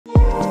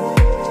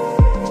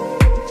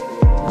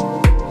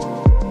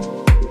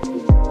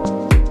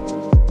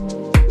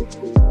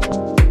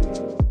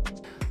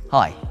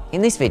Hi,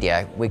 in this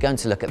video we're going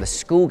to look at the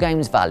school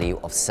game's value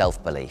of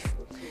self-belief.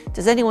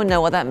 Does anyone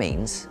know what that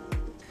means?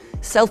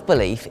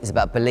 Self-belief is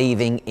about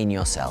believing in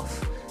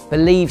yourself.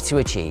 Believe to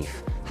achieve.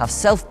 Have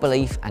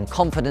self-belief and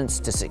confidence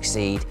to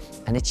succeed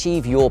and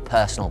achieve your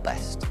personal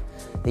best.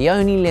 The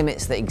only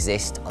limits that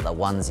exist are the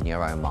ones in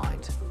your own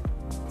mind.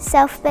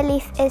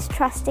 Self-belief is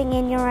trusting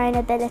in your own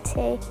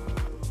ability.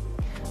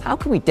 How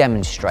can we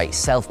demonstrate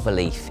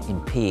self-belief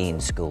in PE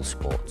and school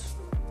sports?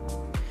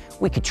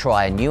 We could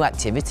try a new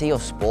activity or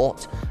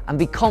sport and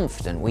be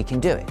confident we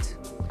can do it.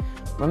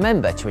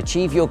 Remember, to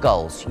achieve your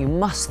goals, you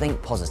must think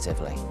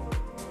positively.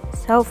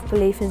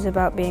 Self-belief is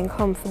about being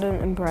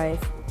confident and brave.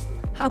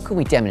 How can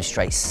we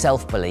demonstrate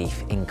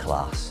self-belief in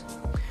class?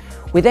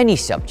 With any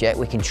subject,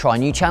 we can try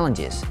new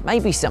challenges,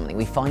 maybe something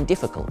we find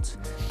difficult.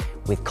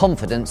 With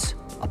confidence,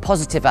 a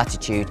positive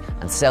attitude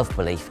and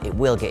self-belief, it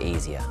will get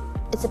easier.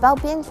 It's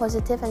about being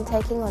positive and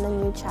taking on a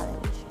new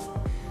challenge.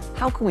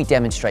 How can we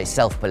demonstrate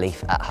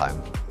self-belief at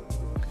home?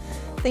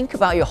 Think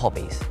about your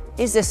hobbies.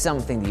 Is there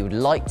something that you would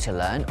like to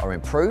learn or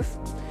improve?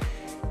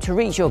 To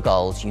reach your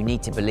goals, you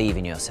need to believe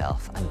in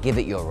yourself and give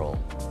it your all.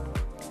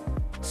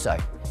 So,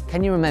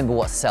 can you remember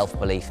what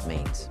self-belief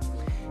means?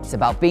 It's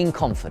about being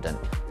confident,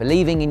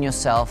 believing in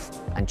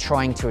yourself and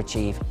trying to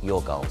achieve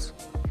your goals.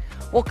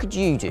 What could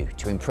you do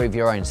to improve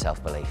your own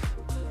self-belief?